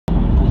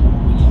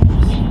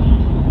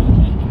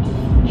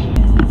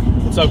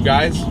What's up,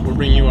 guys? We're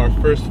bringing you our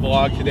first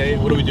vlog today.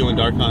 What are we doing,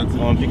 Darkon? I'm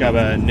gonna pick up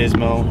a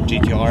Nismo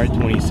Gtr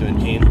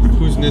 2017.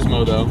 Who's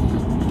Nismo though?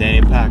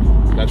 Danny Pack.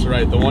 That's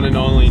right, the one and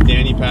only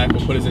Danny Pack.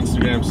 We'll put his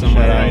Instagram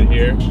somewhere right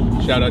here.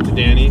 Shout out to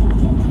Danny.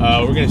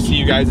 We're gonna see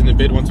you guys in a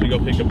bit once we go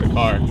pick up the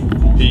car.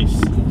 Peace.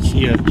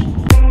 See ya.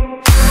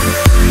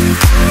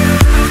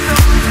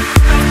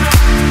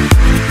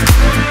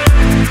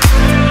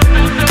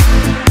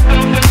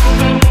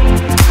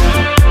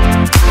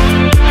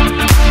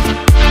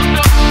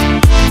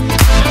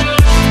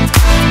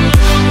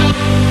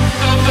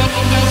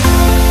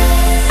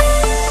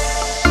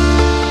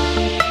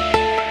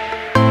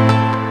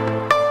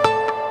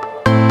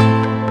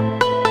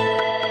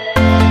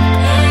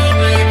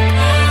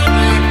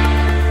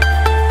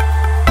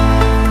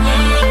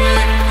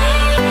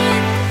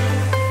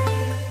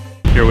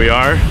 Here we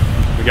are.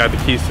 We got the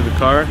keys to the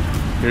car.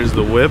 Here's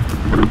the whip.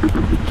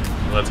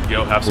 Let's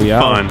go have some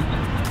fun.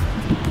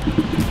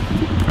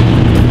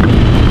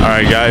 All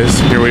right, guys.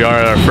 Here we are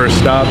at our first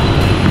stop.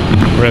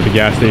 We're at the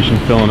gas station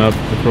filling up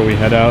before we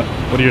head out.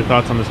 What are your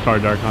thoughts on this car,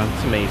 Darkon?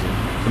 It's amazing.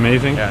 It's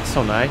amazing? Yeah, it's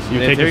so nice. You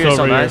take this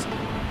over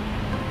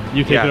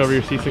You take it over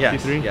your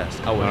C63? Yes,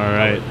 I would. All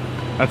right.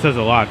 That says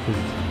a lot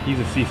because he's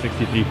a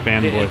C63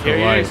 fanboy for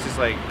life. It's just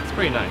like, it's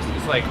pretty nice.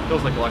 It's like,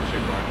 feels like a luxury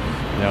car.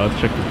 Yeah, let's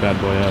check this bad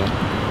boy out.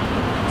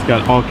 It's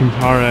got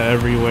Alcantara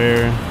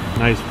everywhere,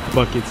 nice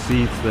bucket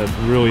seats that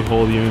really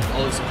hold you.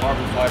 All this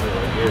carbon fiber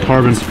right here.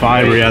 Carbon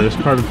fiber, yeah, there's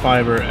carbon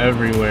fiber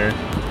everywhere.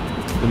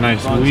 The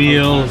nice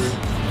wheels,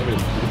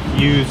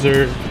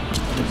 user,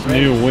 this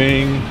new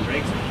wing.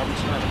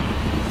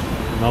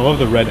 And I love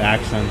the red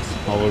accents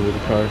all over the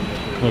car.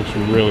 It looks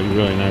really,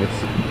 really nice.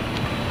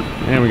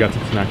 And we got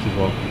some snacks as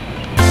well.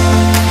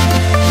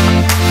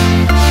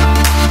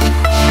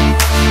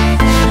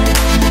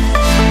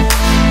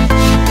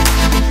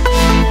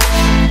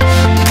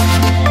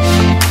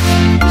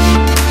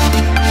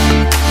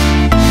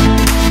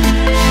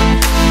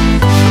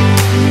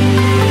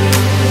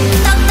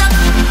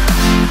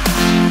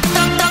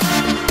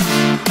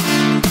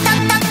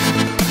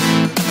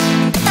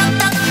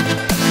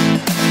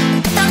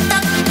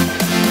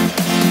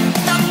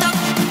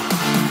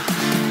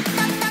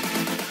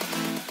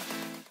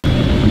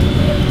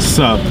 What's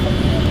up?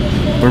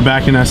 We're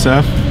back in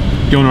SF,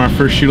 going to our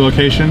first shoot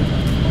location.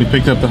 We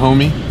picked up the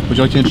homie. Would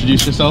you like to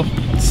introduce yourself?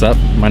 What's up?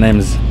 My name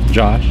is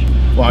Josh,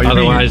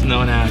 otherwise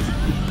known as...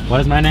 What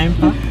is my name?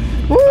 Huh?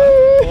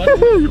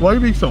 Why are you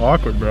being so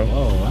awkward, bro?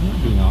 Oh, I'm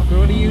not being awkward.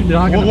 What are you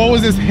talking about? What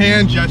was this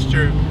hand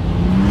gesture?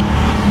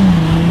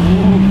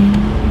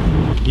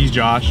 He's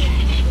Josh,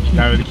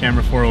 guy with the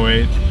camera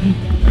 408.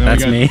 And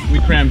that's me. We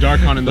crammed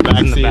Darkon in the back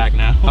seat. In the back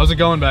now. How's it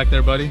going back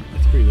there, buddy?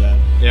 It's pretty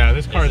bad. Yeah,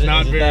 this car is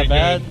not very that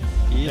bad? good.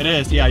 It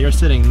is, yeah, you're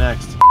sitting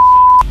next.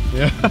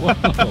 Yeah. Whoa.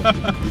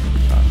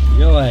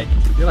 You're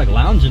like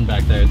lounging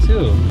back there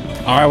too.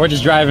 All right, we're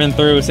just driving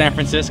through San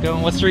Francisco.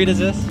 What street is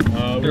this?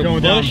 We're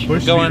going down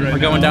Bush Street We're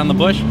going down the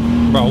Bush.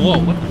 Bro, whoa,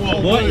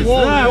 what is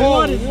that?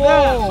 What is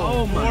that?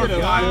 Oh my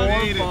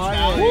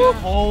god.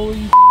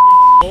 Holy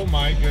oh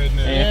my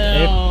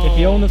goodness. If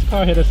you own this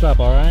car, hit us up,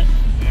 all right?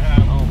 Yeah.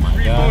 Oh my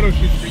god. god. Photo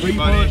shoots for you,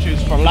 buddy. Photo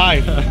shoots for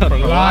life. For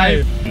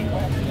life.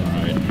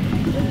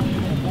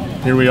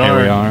 Here we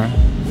are.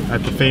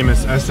 At the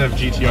famous SF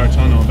GTR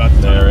tunnel, about to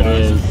There it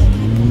is.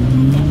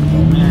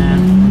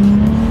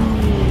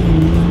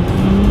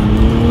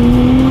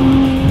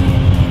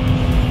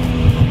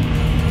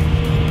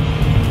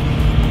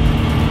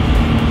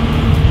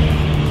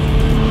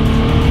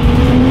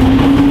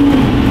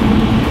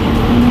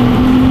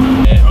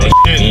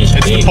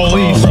 It's the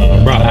police.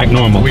 Bro, act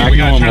normal. We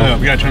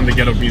gotta turn the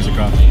ghetto music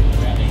off.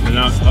 And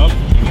now it's up.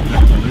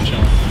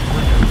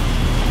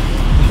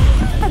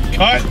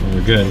 Cut.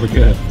 We're good. We're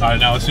good. All right,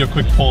 now let's do a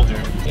quick pull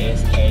here.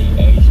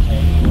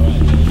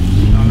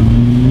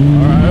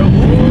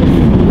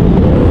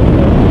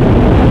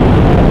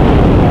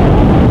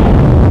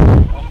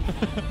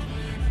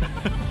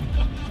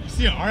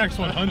 See, an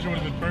RX-100 would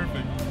have been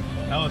perfect.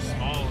 That was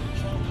small.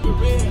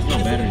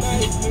 No battery.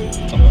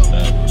 It's almost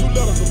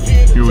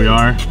dead. Here we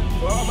are,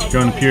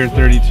 going to Pier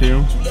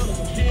 32.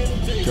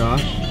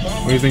 Josh,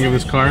 what do you think of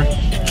this car?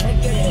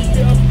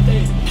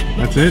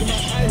 That's it?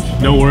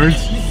 No words?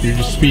 You're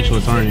just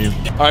speechless, aren't you?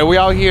 Alright, we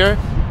out here,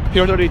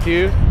 Pier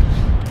 32,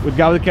 with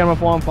Galaxy Camera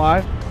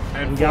 415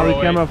 and Galaxy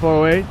Camera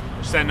 408.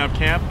 We're setting up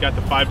camp, got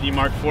the 5D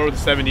Mark IV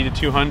with the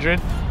 70-200.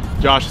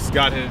 Josh has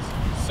got his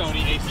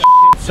Sony A7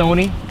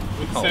 Sony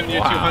with the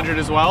 70-200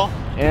 as well.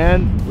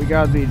 And we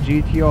got the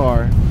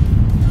GTR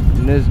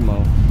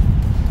Nismo.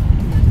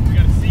 We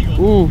got a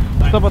Seagull.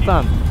 Что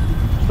там?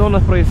 Что у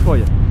нас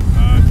происходит?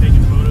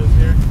 Taking photos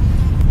here.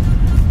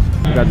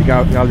 We got the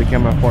Galaxy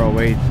Camera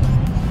 408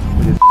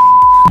 with this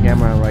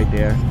camera right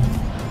there.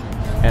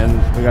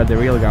 And we got the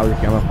real Galaxy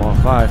Camera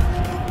 415.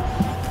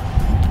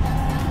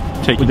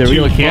 Taking with the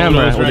real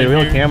camera,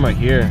 right camera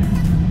here.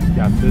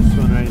 Got this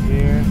one right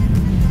here.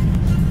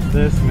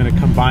 This, I'm gonna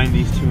combine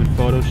these two in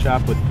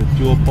Photoshop with the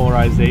dual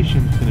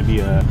polarization. It's gonna be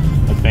a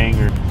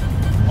banger.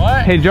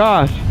 What? Hey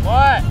Josh.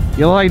 What?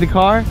 You like the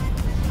car?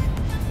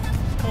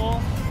 Cool.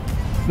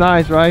 It's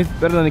nice, right?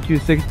 Better than the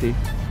Q60.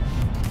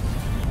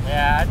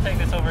 Yeah, I'd take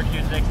this over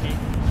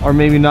Q60. Or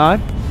maybe not.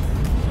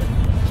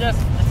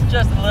 It's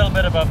just a little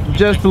bit above Q60.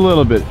 Just a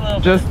little bit.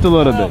 Just a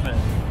little bit.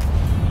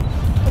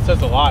 That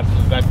says a lot.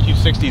 That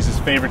Q60 is his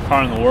favorite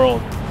car in the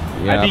world.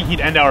 Yeah. I think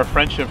he'd end our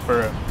friendship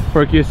for a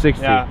Q60.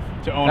 Yeah,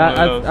 to own one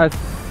of those.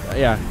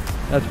 Yeah,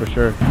 that's for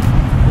sure.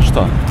 Just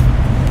talk.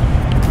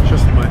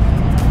 Just my.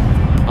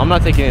 I'm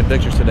not taking any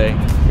pictures today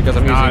because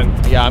I'm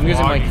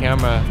using my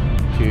camera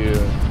to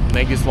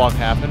make this vlog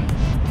happen.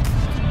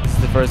 This is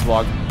the first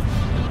vlog,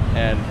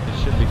 and it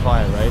should be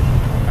fire, right?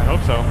 I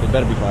hope so. It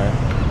better be fire.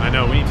 I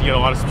know. We need to get a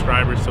lot of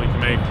subscribers so we can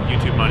make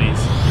YouTube monies,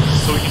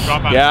 so we can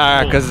drop out.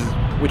 Yeah, because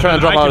we're trying to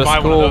drop out of school. I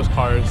could buy one of those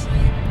cars.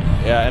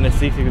 Yeah, and a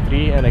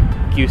C63 and a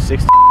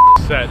Q60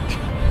 set,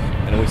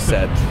 and we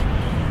set.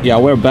 Yeah,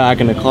 we're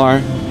back in the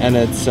car, and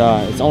it's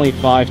only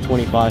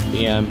 5:25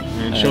 p.m.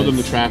 And show them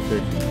the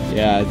traffic.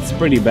 Yeah, it's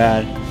pretty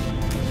bad.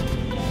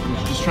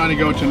 Just trying to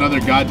go to another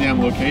goddamn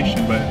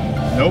location, but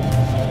nope.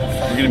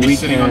 We're gonna be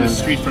sitting on the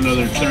street for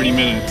another 30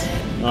 minutes.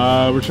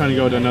 We're trying to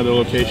go to another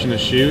location to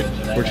shoot.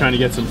 We're trying to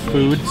get some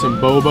food, some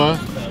boba.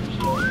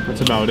 That's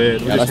about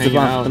it. We're just hanging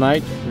out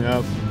tonight.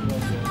 Yep.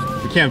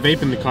 We can't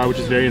vape in the car, which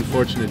is very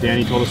unfortunate.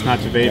 Danny told us not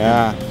to vape.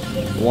 Yeah.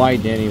 Why,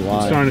 Danny? Why?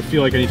 I'm starting to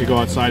feel like I need to go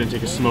outside and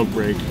take a smoke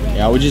break.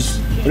 Yeah, we just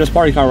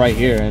party car right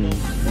here and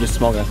we just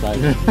smoke outside.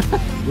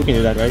 We can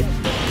do that, right?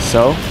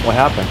 So, what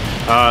happened?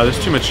 There's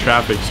too much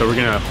traffic, so we're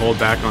gonna hold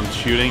back on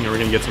shooting, and we're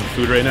gonna get some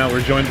food right now.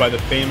 We're joined by the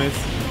famous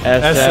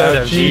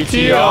SF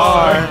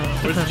GTR.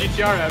 Where's the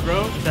GTR at,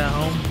 bro? It's at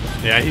home.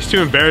 Yeah, he's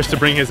too embarrassed to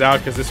bring his out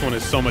because this one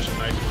is so much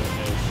nicer than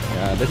his.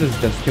 Yeah, this is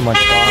just too much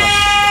fun.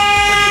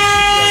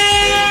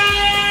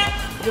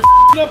 You're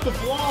f***ing up the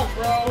vlog,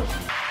 bro.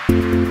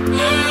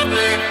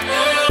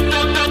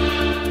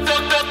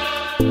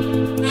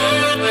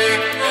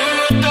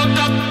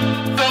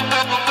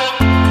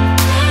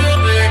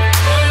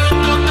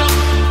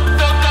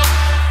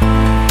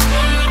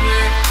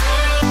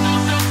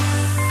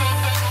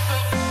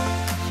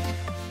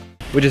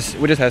 We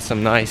just had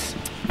some nice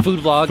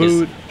food vlog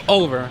is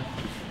over.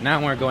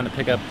 Now we're going to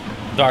pick up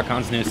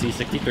Darkon's new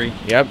C63.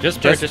 Yep.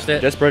 Just purchased it.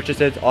 Just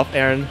purchased it off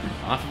Aaron.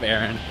 Off of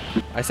Aaron.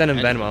 I sent him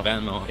Venmo.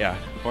 Venmo. Yeah.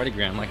 40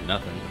 grand like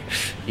nothing.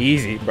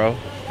 Easy, bro.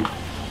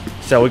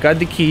 So we got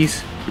the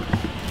keys.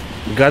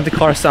 We got the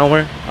car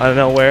somewhere. I don't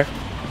know where.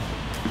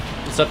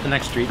 It's up the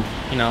next street,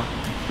 you know.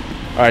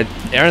 Alright,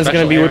 Aaron's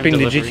gonna be whipping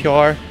the delivery.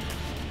 GTR.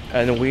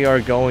 And we are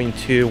going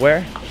to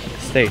where?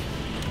 State.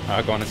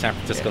 Going to San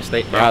Francisco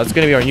State, bro. Yeah, it's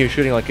gonna be our new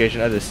shooting location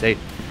at the state.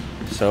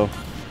 So,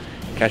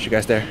 catch you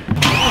guys there.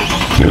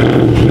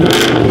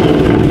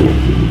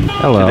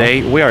 Hello.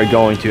 Today we are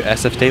going to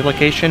SF State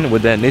location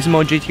with the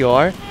Nismo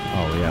Gtr.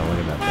 Oh yeah, look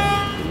at that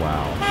thing.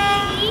 Wow.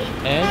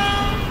 And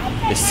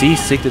the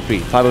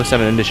C63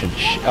 507 edition.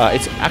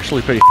 It's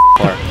actually pretty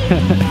car.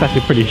 It's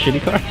actually a pretty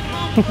shitty car.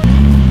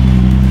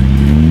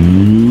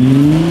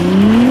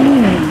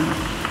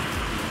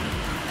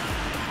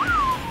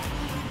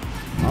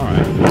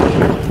 Alright.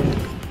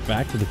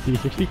 Back to the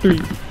C63.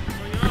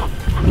 Come.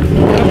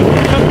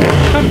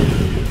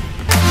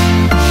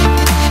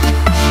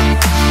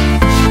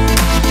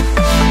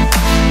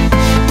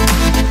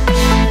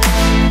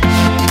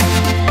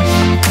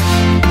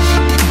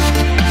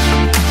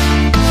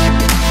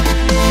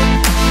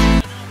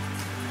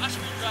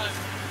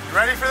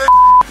 Ready for this?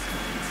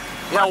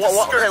 Yeah,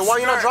 hey, why are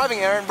you not driving,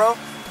 Aaron, bro?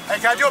 Hey,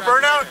 can I do a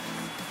burnout?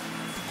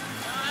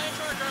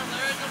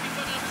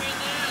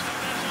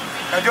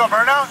 Can I do a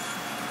burnout?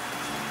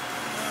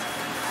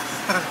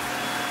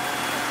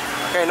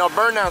 Okay, no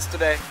burnouts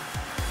today.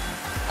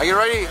 Are you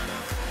ready?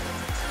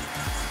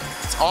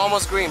 It's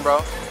almost green, bro.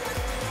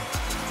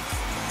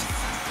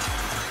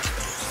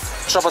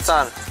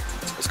 Shopatan,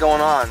 what's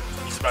going on?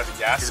 He's about to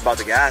gas. He's about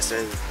to gas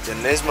it. The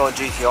Nismo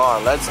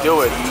GTR. Let's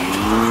do it.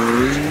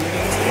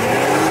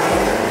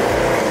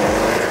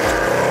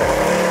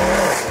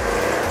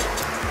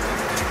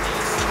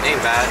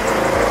 Ain't bad.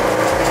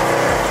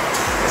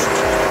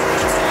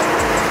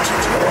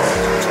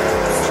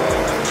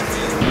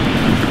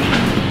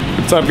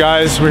 What's up,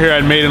 guys? We're here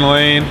at Maiden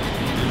Lane.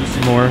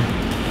 Some more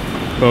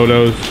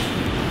photos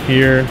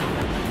here.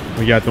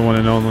 We got the one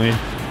and only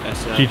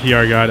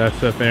GTR God,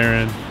 SF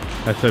Aaron,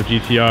 SF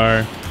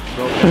GTR.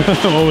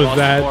 What was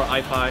that?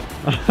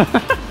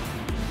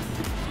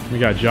 We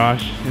got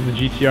Josh in the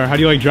GTR. How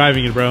do you like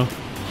driving it, bro?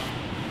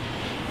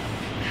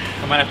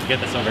 I might have to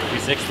get this over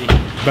Q60.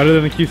 Better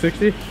than the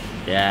Q60?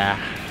 Yeah.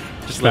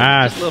 Just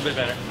Fast. a little bit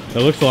better.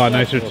 It looks a lot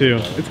nicer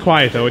too. It's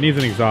quiet though. It needs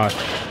an exhaust.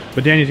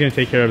 But Danny's gonna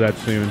take care of that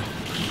soon.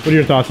 What are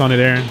your thoughts on it,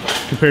 Aaron?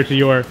 Compared to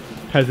your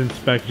peasant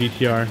spec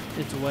GTR?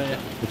 It's wet.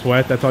 It's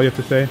wet? That's all you have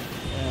to say?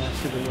 Yeah,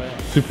 super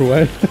wet. Super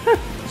wet?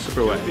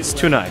 Super wet. It's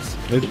too nice.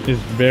 It is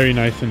very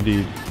nice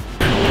indeed.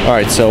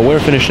 Alright, so we're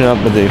finishing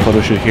up with the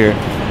photo shoot here.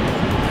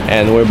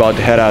 And we're about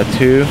to head out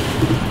to...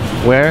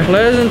 where?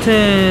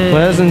 Pleasanton.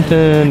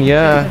 Pleasanton,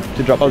 yeah.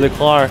 To drop off the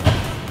car.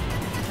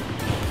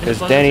 Because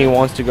Danny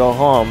wants to go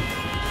home.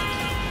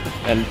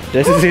 And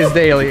this is his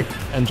daily.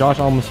 And Josh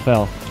almost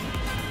fell.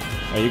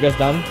 Are you guys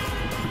done?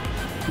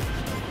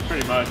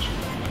 Pretty much.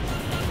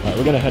 Alright,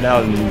 we're gonna head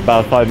out in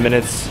about 5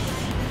 minutes.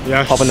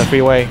 Yes. Hop on the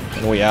freeway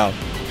and we out.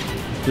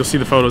 You'll see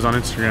the photos on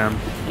Instagram.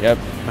 Yep.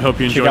 I hope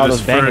you Check enjoyed out this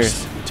those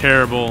bangers. first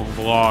terrible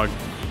vlog.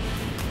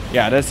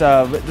 Yeah, this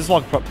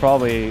vlog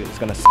probably is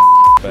gonna suck,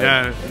 but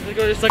Yeah.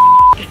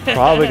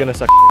 probably gonna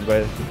suck,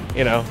 but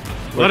you know,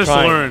 Let us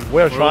learn.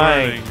 We're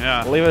trying. learning,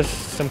 yeah. Leave us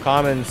some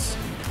comments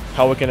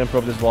how we can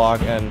improve this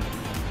vlog, and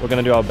we're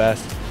gonna do our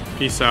best.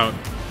 Peace out.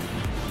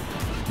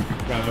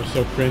 God, that was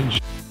so cringe.